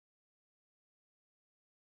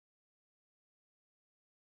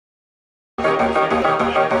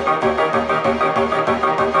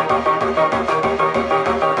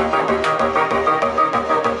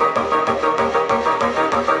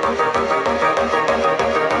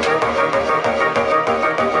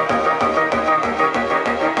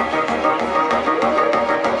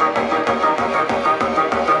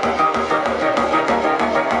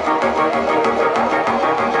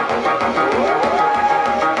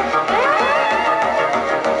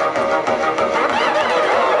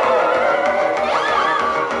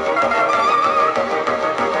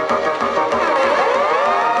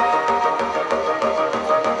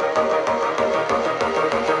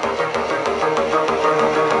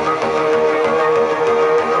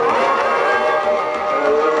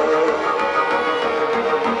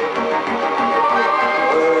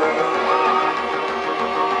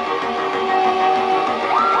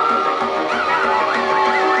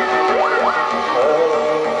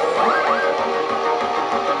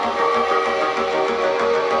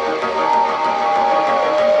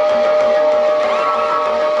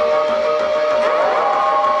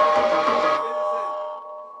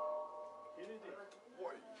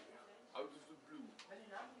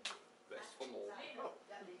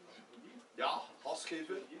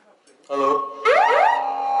Hello?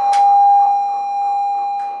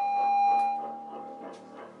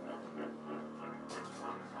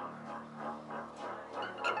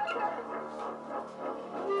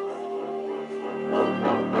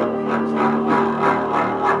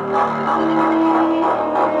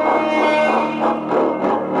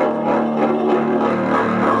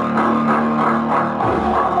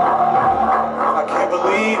 I can't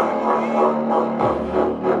believe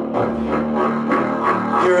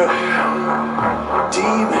you're a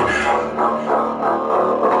demon.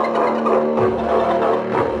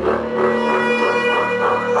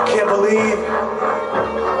 I can't believe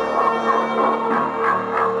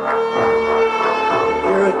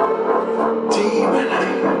you're a demon.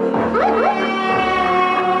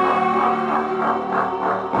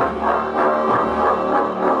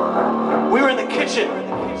 We were in the kitchen,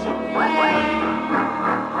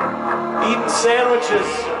 eating sandwiches.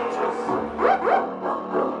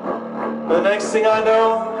 The next thing I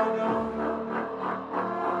know,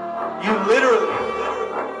 you literally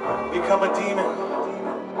become a demon.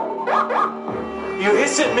 You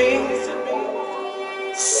hiss at me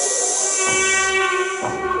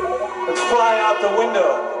and fly out the window.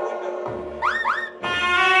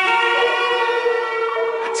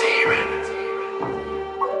 A demon.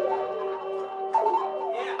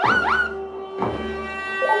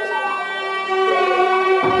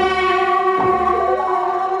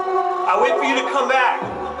 I wait for you to come back.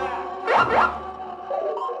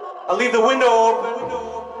 I leave the window open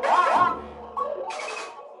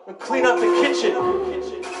and clean up the kitchen.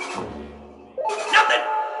 Nothing!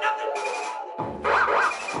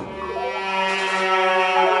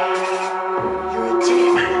 You're a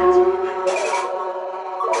demon.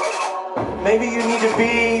 Maybe you need to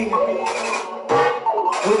be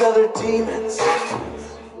with other demons.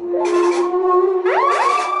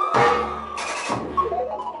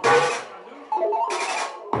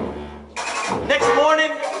 Next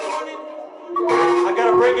morning, I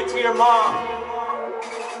gotta break it to your mom.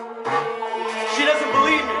 She doesn't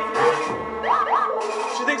believe me.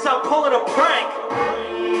 She thinks I'm pulling a prank.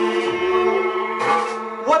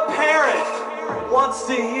 What parent wants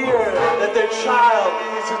to hear that their child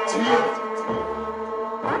is a demon?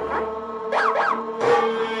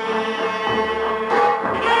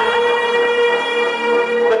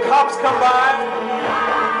 The cops come by,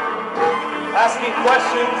 asking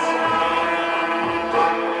questions.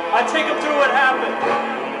 I take them through what happened.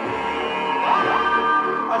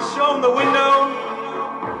 I show them the window,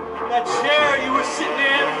 that chair you were sitting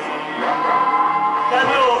in, that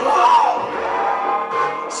little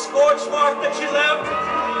scorch mark that you left.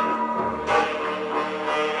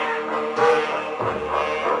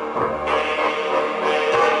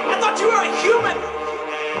 I thought you were a human,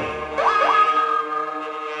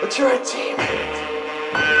 but you're a demon.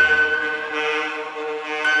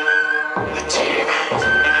 A demon.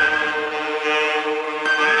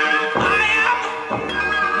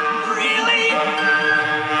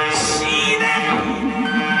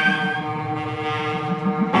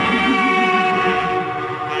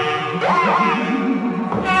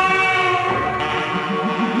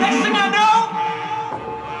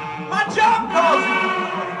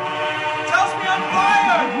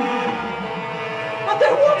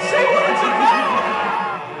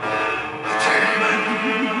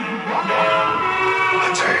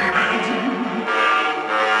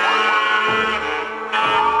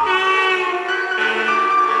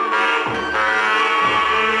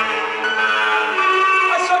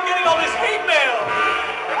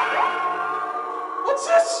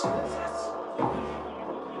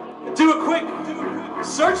 Do a quick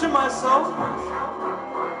search of myself.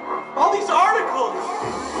 All these articles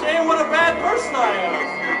saying what a bad person I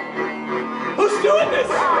am. Who's doing this?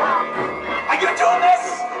 Are you doing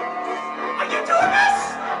this? Are you doing this?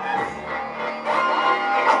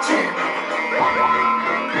 I'll do it.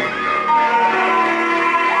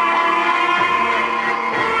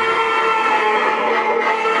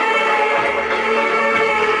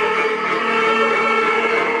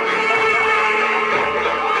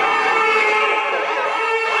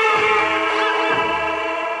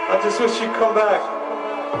 I just wish you'd come back.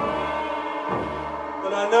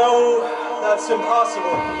 But I know that's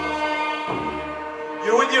impossible.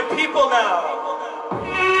 You're with your people now.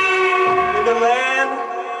 In the land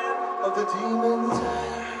of the demons.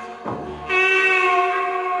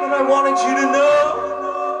 But I wanted you to know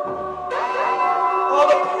all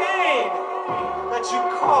the pain that you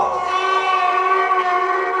caused.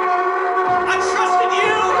 I trusted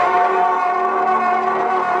you.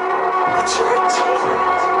 But you're a demon.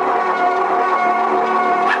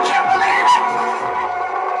 I can't believe it!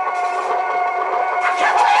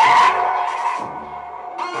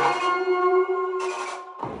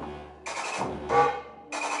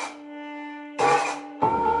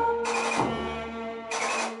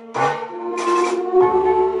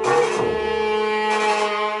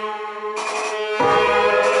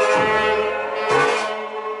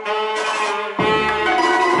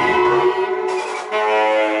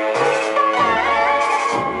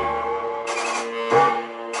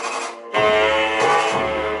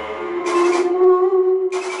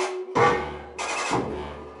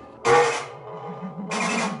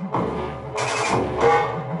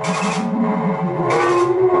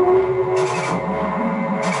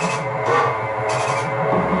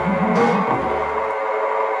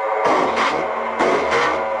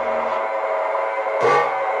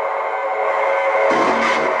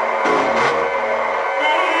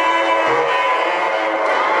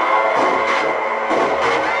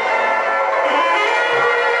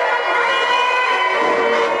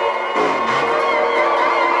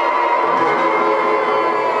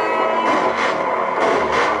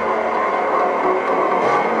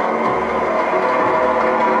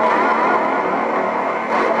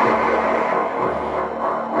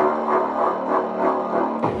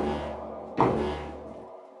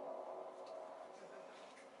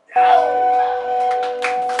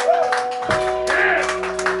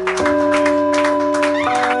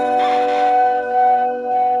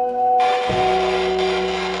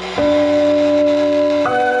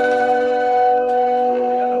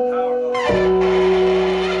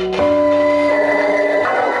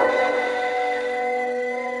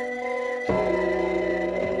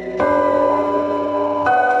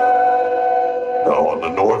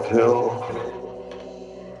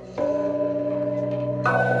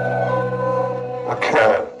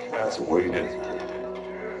 is waiting.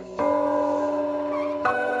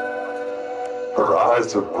 Her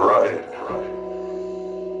eyes are bright.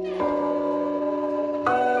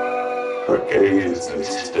 Her gaze is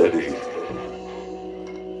steady.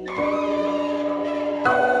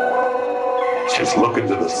 She's looking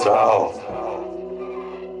to the south,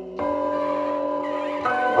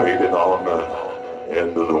 waiting on the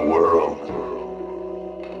end of the world.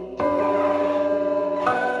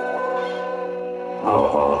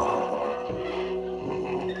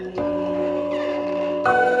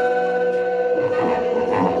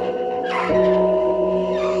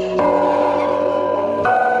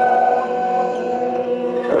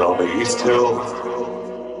 And on the East Hill,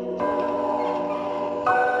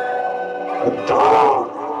 a dog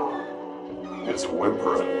is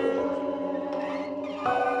whimpering.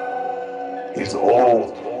 He's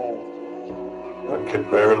old and can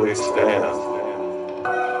barely stand.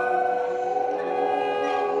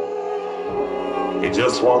 He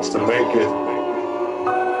just wants to make it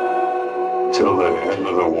till the end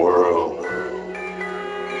of the world.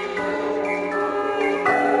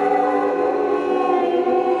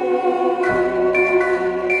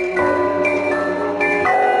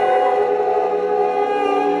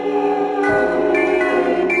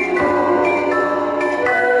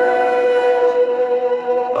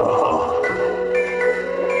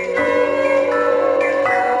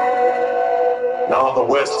 Now on the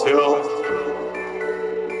West Hill,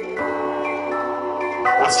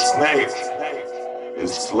 a snake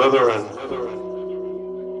is slithering.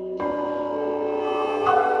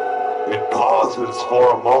 It pauses for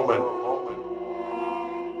a moment,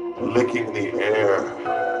 licking the air.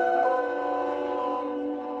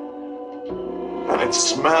 And it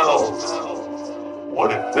smells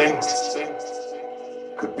what it thinks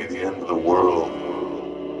could be the end of the world.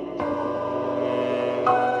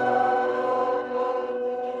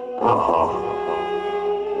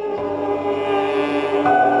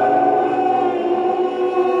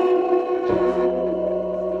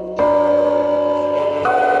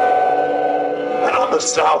 And on the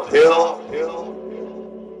South Hill,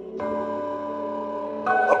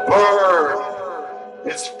 a bird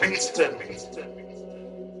is feasting.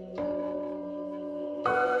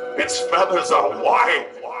 Its feathers are white.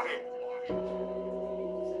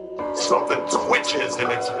 Something twitches in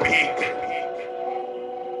its beak.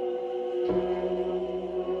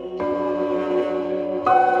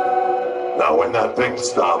 Now when that thing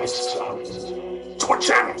stops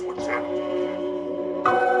twitching,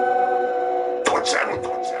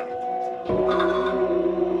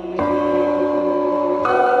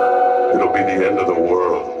 it'll be the end of the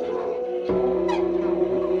world.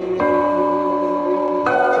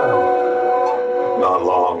 Not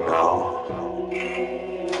long now.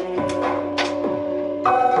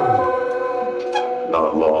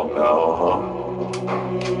 Not long now, huh?